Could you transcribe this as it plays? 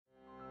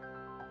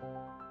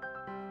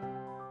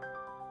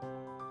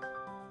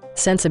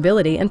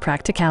Sensibility and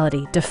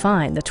practicality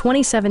define the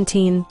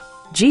 2017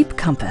 Jeep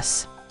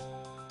Compass.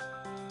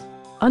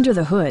 Under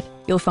the hood,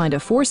 you'll find a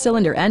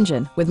 4-cylinder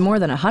engine with more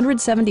than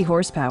 170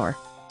 horsepower.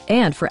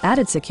 And for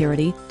added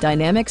security,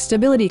 dynamic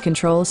stability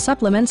control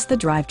supplements the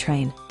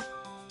drivetrain.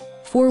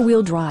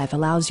 4-wheel drive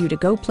allows you to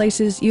go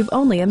places you've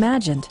only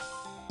imagined.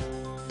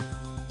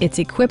 It's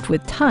equipped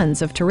with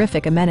tons of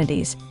terrific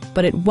amenities,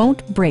 but it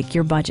won't break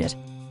your budget,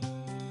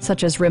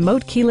 such as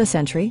remote keyless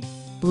entry,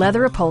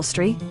 leather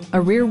upholstery, a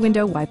rear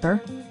window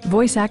wiper,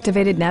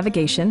 voice-activated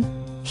navigation,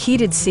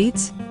 heated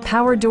seats,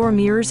 power door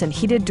mirrors and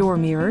heated door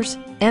mirrors,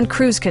 and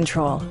cruise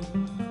control.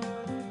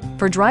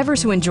 For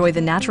drivers who enjoy the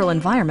natural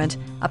environment,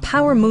 a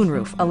power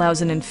moonroof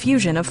allows an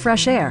infusion of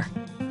fresh air.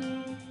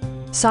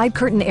 Side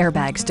curtain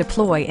airbags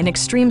deploy in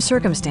extreme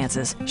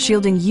circumstances,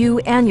 shielding you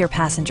and your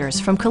passengers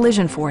from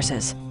collision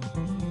forces.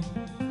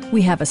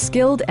 We have a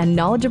skilled and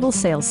knowledgeable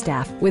sales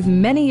staff with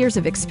many years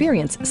of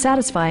experience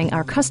satisfying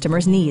our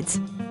customers' needs.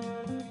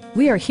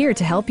 We are here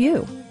to help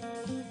you.